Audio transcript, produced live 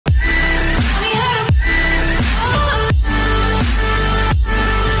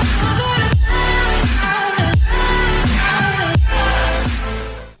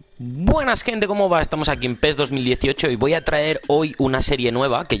buenas, gente, ¿cómo va? Estamos aquí en PES 2018 y voy a traer hoy una serie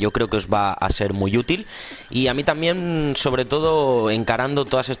nueva que yo creo que os va a ser muy útil y a mí también, sobre todo encarando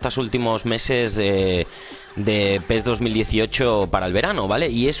todos estos últimos meses de PES 2018 para el verano, ¿vale?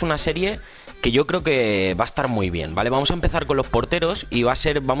 Y es una serie que yo creo que va a estar muy bien, ¿vale? Vamos a empezar con los porteros y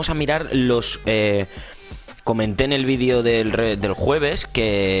vamos a mirar los... Comenté en el vídeo del jueves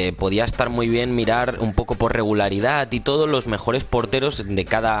que podía estar muy bien mirar un poco por regularidad y todos los mejores porteros de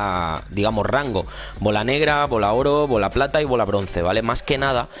cada, digamos, rango. Bola negra, bola oro, bola plata y bola bronce, ¿vale? Más que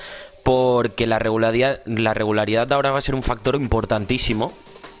nada porque la regularidad ahora va a ser un factor importantísimo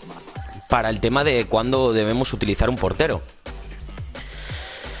para el tema de cuándo debemos utilizar un portero.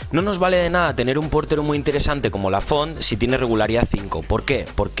 No nos vale de nada tener un portero muy interesante como Lafont si tiene regularidad 5. ¿Por qué?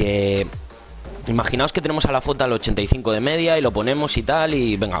 Porque... imaginaos que tenemos a Lafont al 85 de media y lo ponemos y tal,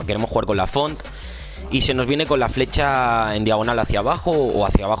 y venga, queremos jugar con Lafont y se nos viene con la flecha en diagonal hacia abajo o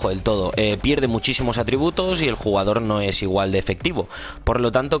hacia abajo del todo. Pierde muchísimos atributos y el jugador no es igual de efectivo. Por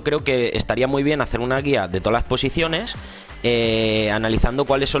lo tanto, creo que estaría muy bien hacer una guía de todas las posiciones, analizando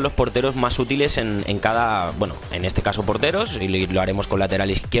cuáles son los porteros más útiles en cada, bueno, en este caso porteros, y lo haremos con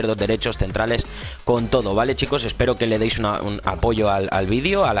laterales izquierdos, derechos, centrales, con todo, ¿vale, chicos? Espero que le deis un apoyo al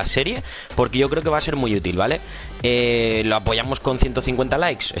vídeo, a la serie, porque yo creo que va a ser muy útil, ¿vale? Lo apoyamos con 150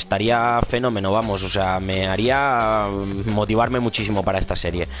 likes, estaría fenómeno, vamos, o sea, me haría motivarme muchísimo para esta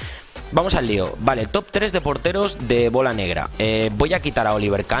serie. Vamos al lío. Vale, top 3 de porteros de bola negra. Voy a quitar a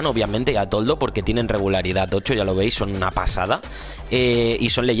Oliver Kahn, obviamente, y a Toldo, porque tienen regularidad 8, ya lo veis, son una pasada. Y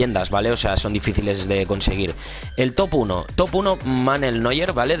son leyendas, ¿vale? O sea, son difíciles de conseguir. El top 1. Top 1, Manuel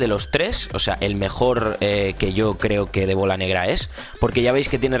Neuer, ¿vale? De los 3, o sea, el mejor que yo creo que de bola negra es. Porque ya veis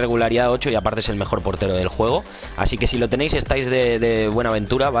que tiene regularidad 8 y aparte es el mejor portero del juego. Así que si lo tenéis, estáis de buena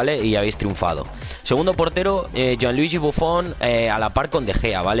aventura, ¿vale? Y habéis triunfado. Segundo portero, Gianluigi Buffon, a la par con De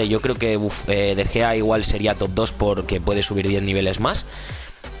Gea, ¿vale? Yo creo que De Gea igual sería top 2 porque puede subir 10 niveles más.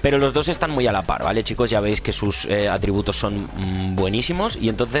 Pero los dos están muy a la par, ¿vale, chicos? Ya veis que sus atributos son buenísimos. Y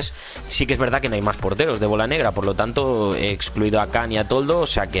entonces sí que es verdad que no hay más porteros de bola negra. Por lo tanto, he excluido a Kahn y a Toldo. O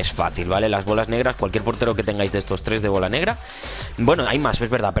sea que es fácil, ¿vale? Las bolas negras, cualquier portero que tengáis de estos tres de bola negra. Bueno, hay más,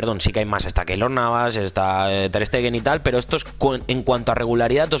 es verdad, perdón. Sí que hay más. Está Keylor Navas, está Ter Stegen y tal. Pero estos, en cuanto a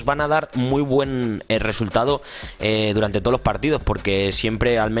regularidad, os van a dar muy buen resultado durante todos los partidos. Porque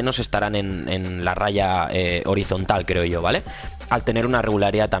siempre al menos estarán en la raya horizontal, creo yo, ¿vale? Al tener una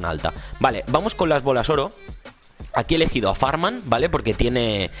regularidad tan alta. Vale, vamos con las bolas oro. Aquí he elegido a Farman, ¿vale? Porque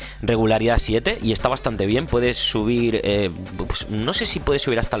tiene regularidad 7 y está bastante bien. Puedes subir, pues no sé si puede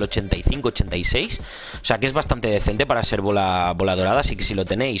subir hasta el 85, 86. O sea que es bastante decente para ser bola dorada. Así que si lo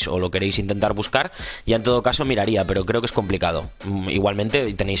tenéis o lo queréis intentar buscar, ya en todo caso miraría, pero creo que es complicado.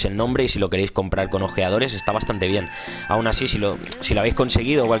 Igualmente tenéis el nombre y si lo queréis comprar con ojeadores está bastante bien. Aún así, si lo habéis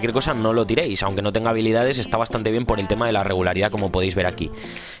conseguido o cualquier cosa, no lo tiréis. Aunque no tenga habilidades, está bastante bien por el tema de la regularidad, como podéis ver aquí.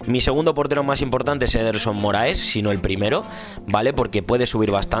 Mi segundo portero más importante es Ederson Moraes, sino el primero, ¿vale? Porque puede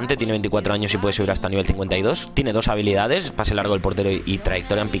subir bastante, tiene 24 años y puede subir hasta nivel 52. Tiene dos habilidades, pase largo del portero y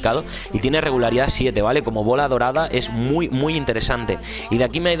trayectoria en picado. Y tiene regularidad 7, ¿vale? Como bola dorada es muy, muy interesante. Y de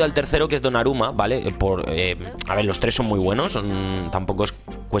aquí me he ido al tercero, que es Donnarumma, ¿vale? A ver, los tres son muy buenos, tampoco es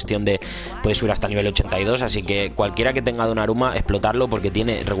cuestión de... puede subir hasta nivel 82, así que cualquiera que tenga Donnarumma, explotarlo porque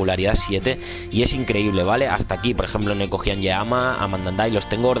tiene regularidad 7 y es increíble, ¿vale? Hasta aquí, por ejemplo, Neco Yama, Amandanda, y los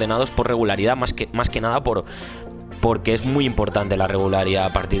tengo ordenados por regularidad, más que nada porque es muy importante la regularidad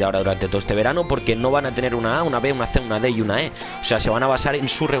a partir de ahora durante todo este verano, porque no van a tener una A, una B, una C, una D y una E. O sea, se van a basar en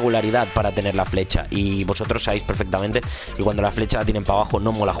su regularidad para tener la flecha. Y vosotros sabéis perfectamente que cuando la flecha la tienen para abajo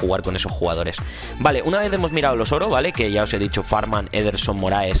no mola jugar con esos jugadores. Vale, una vez hemos mirado los oro, ¿vale? Que ya os he dicho, Farman, Ederson,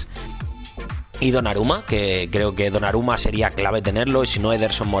 Moraes y Donnarumma, que creo que Donnarumma sería clave tenerlo, y si no,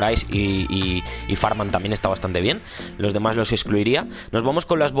 Ederson, Moraes y Farman también está bastante bien. Los demás los excluiría. Nos vamos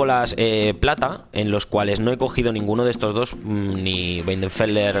con las bolas plata, en los cuales no he cogido ninguno de estos dos, ni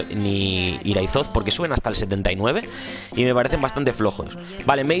Weidenfeller ni Iraizoz, porque suben hasta el 79 y me parecen bastante flojos.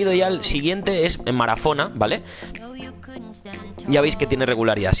 Vale, me he ido ya al siguiente, es Marafona, ¿vale? Ya veis que tiene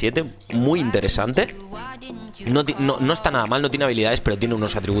regularidad 7, muy interesante. No está nada mal, no tiene habilidades, pero tiene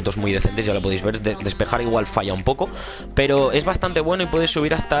unos atributos muy decentes, ya lo podéis ver. Despejar igual falla un poco, pero es bastante bueno y puede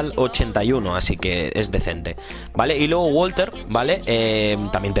subir hasta el 81, así que es decente, ¿vale? Y luego Walter, ¿vale?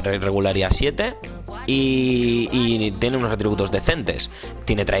 También tiene regularidad 7 y tiene unos atributos decentes.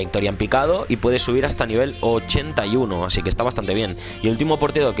 Tiene trayectoria en picado y puede subir hasta nivel 81, así que está bastante bien. Y el último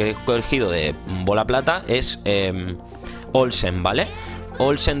portero que he cogido de bola plata es Olsen, ¿vale?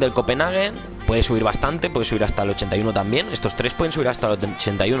 Olsen del Copenhague, puede subir bastante, puede subir hasta el 81 también. Estos tres pueden subir hasta el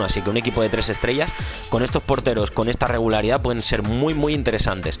 81, así que un equipo de 3 estrellas con estos porteros, con esta regularidad, pueden ser muy muy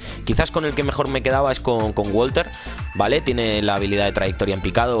interesantes. Quizás con el que mejor me quedaba es con Walter, ¿vale? Tiene la habilidad de trayectoria en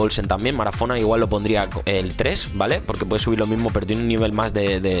picado, Olsen también, Marafona igual lo pondría el 3, ¿vale? Porque puede subir lo mismo, pero tiene un nivel más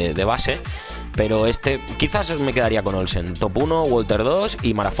de base. Pero quizás me quedaría con Olsen, top 1, Walter 2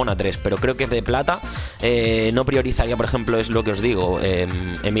 y Marafona 3, pero creo que de plata no priorizaría, por ejemplo, es lo que os digo,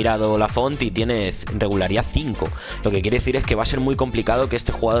 he mirado la font y tiene regularidad 5, lo que quiere decir es que va a ser muy complicado que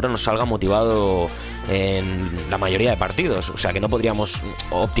este jugador nos salga motivado en la mayoría de partidos, o sea que no podríamos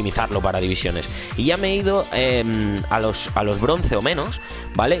optimizarlo para divisiones. Y ya me he ido a los bronce o menos,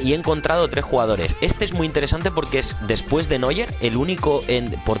 ¿vale? Y he encontrado 3 jugadores. Este es muy interesante porque es, después de Neuer, el único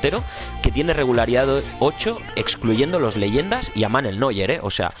portero que tiene regularidad 8, excluyendo los leyendas y a Manuel Neuer, o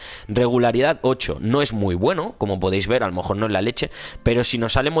sea, regularidad 8 no es muy bueno, como podéis ver, a lo mejor no es la leche, pero si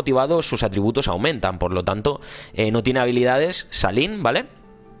nos sale motivado sus atributos aumentan, por lo tanto no tiene habilidades, Salín, ¿vale?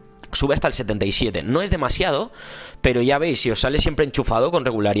 Sube hasta el 77, no es demasiado, pero ya veis, si os sale siempre enchufado con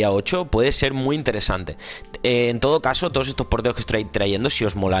regularidad 8, puede ser muy interesante. En todo caso, todos estos porteros que estoy trayendo, si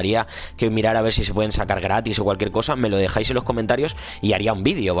os molaría que mirar a ver si se pueden sacar gratis o cualquier cosa, me lo dejáis en los comentarios y haría un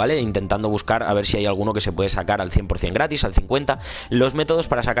vídeo, ¿vale? Intentando buscar a ver si hay alguno que se puede sacar al 100% gratis, al 50%, los métodos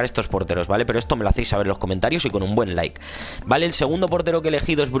para sacar estos porteros, ¿vale? Pero esto me lo hacéis saber en los comentarios y con un buen like, ¿vale? El segundo portero que he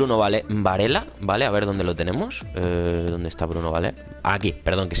elegido es Bruno Varela, ¿vale? A ver dónde lo tenemos, ¿dónde está Bruno Varela? Aquí,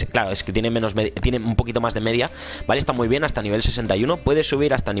 perdón, claro, es que tiene tiene un poquito más de media, ¿vale? Está muy bien hasta nivel 61, puede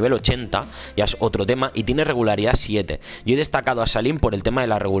subir hasta nivel 80, ya es otro tema, y tiene regularidad 7. Yo he destacado a Salim por el tema de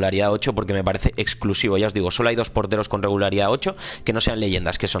la regularidad 8 porque me parece exclusivo, ya os digo, solo hay 2 porteros con regularidad 8 que no sean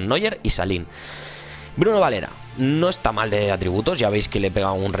leyendas, que son Neuer y Salim. Bruno Varela no está mal de atributos, ya veis que le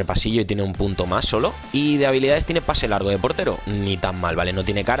pega un repasillo y tiene un punto más solo. Y de habilidades tiene pase largo de portero, ni tan mal, ¿vale? No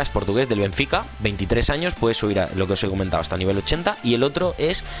tiene cara, es portugués del Benfica, 23 años, puede subir a lo que os he comentado hasta nivel 80. Y el otro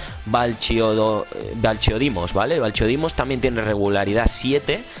es Balchiodimos, ¿vale? Balchiodimos también tiene regularidad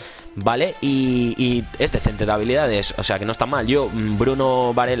 7, ¿vale? Y es decente de habilidades, o sea que no está mal. Yo,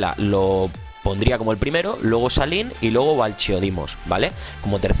 Bruno Varela, lo pondría como el primero, luego Salín y luego Balchiodimos, ¿vale?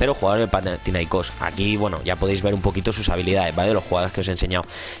 Como tercero, jugador de Panathinaikos. Aquí, bueno, ya podéis ver un poquito sus habilidades, ¿vale? De los jugadores que os he enseñado.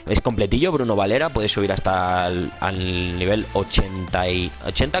 Es completillo, Bruno Varela, puede subir hasta al nivel 80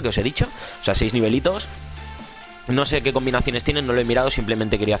 que os he dicho, o sea, 6 nivelitos. No sé qué combinaciones tienen, no lo he mirado,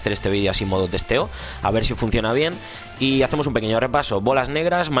 simplemente quería hacer este vídeo así modo testeo, a ver si funciona bien. Y hacemos un pequeño repaso. Bolas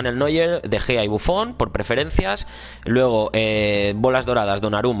negras, Manuel Neuer, De Gea y Buffon, por preferencias. Luego, bolas doradas,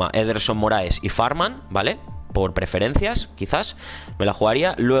 Donnarumma, Ederson Moraes y Farman, ¿vale? Por preferencias, quizás, me la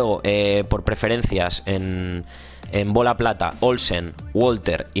jugaría. Luego, por preferencias, en bola plata, Olsen,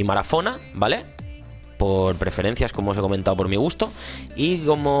 Walter y Marafona, ¿vale? Por preferencias, como os he comentado, por mi gusto. Y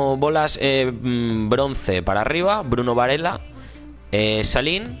como bolas bronce para arriba, Bruno Varela,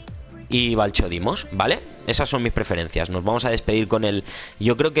 Salín y Balchiodimos, ¿vale? Esas son mis preferencias. Nos vamos a despedir con el...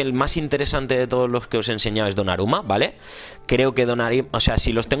 Yo creo que el más interesante de todos los que os he enseñado es Donnarumma, ¿vale? Creo que Donnarumma... O sea,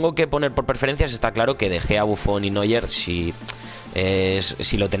 si los tengo que poner por preferencias, está claro que De Gea, Buffon y Neuer, si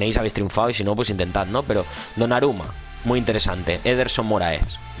lo tenéis habéis triunfado, y si no, pues intentad, ¿no? Pero Donnarumma, muy interesante. Ederson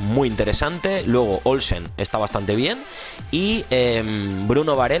Moraes, muy interesante. Luego Olsen está bastante bien. Y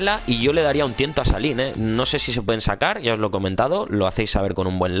Bruno Varela. Y yo le daría un tiento a Salín, ¿eh? No sé si se pueden sacar, ya os lo he comentado. Lo hacéis saber con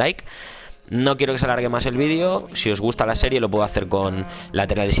un buen like. No quiero que se alargue más el vídeo. Si os gusta la serie lo puedo hacer con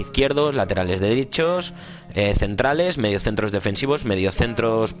laterales izquierdos, laterales derechos, centrales, mediocentros defensivos,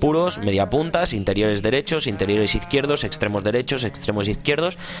 mediocentros puros, mediapuntas, interiores derechos, interiores izquierdos, extremos derechos, extremos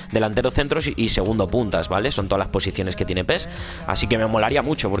izquierdos, delantero centros y segundo puntas, ¿vale? Son todas las posiciones que tiene PES. Así que me molaría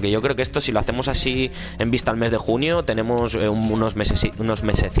mucho, porque yo creo que esto, si lo hacemos así en vista al mes de junio, tenemos unos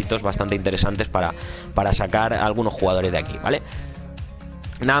mesecitos bastante interesantes para sacar a algunos jugadores de aquí, ¿vale?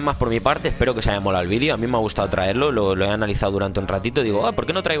 Nada más por mi parte, espero que os haya molado el vídeo. A mí me ha gustado traerlo, lo he analizado durante un ratito. Digo, ¿por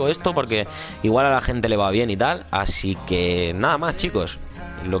qué no traigo esto? Porque igual a la gente le va bien y tal. Así que nada más, chicos,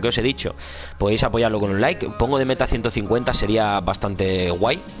 lo que os he dicho, podéis apoyarlo con un like. Pongo de meta 150, sería bastante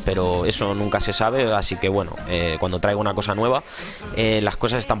guay, pero eso nunca se sabe. Así que bueno, cuando traigo una cosa nueva, las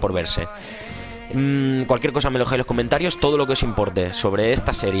cosas están por verse. Cualquier cosa me lo dejáis en los comentarios. Todo lo que os importe sobre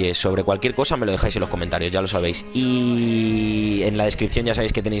esta serie, sobre cualquier cosa, me lo dejáis en los comentarios, ya lo sabéis. Y en la descripción ya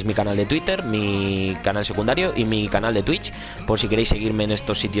sabéis que tenéis mi canal de Twitter, mi canal secundario y mi canal de Twitch, por si queréis seguirme en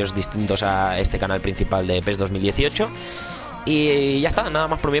estos sitios distintos a este canal principal de PES 2018. Y ya está, nada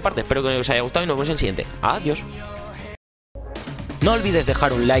más por mi parte. Espero que os haya gustado y nos vemos en el siguiente. Adiós. No olvides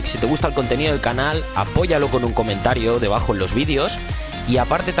dejar un like si te gusta el contenido del canal, apóyalo con un comentario debajo en los vídeos. Y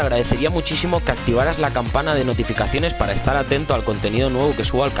aparte te agradecería muchísimo que activaras la campana de notificaciones para estar atento al contenido nuevo que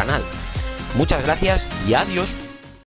subo al canal. Muchas gracias y adiós.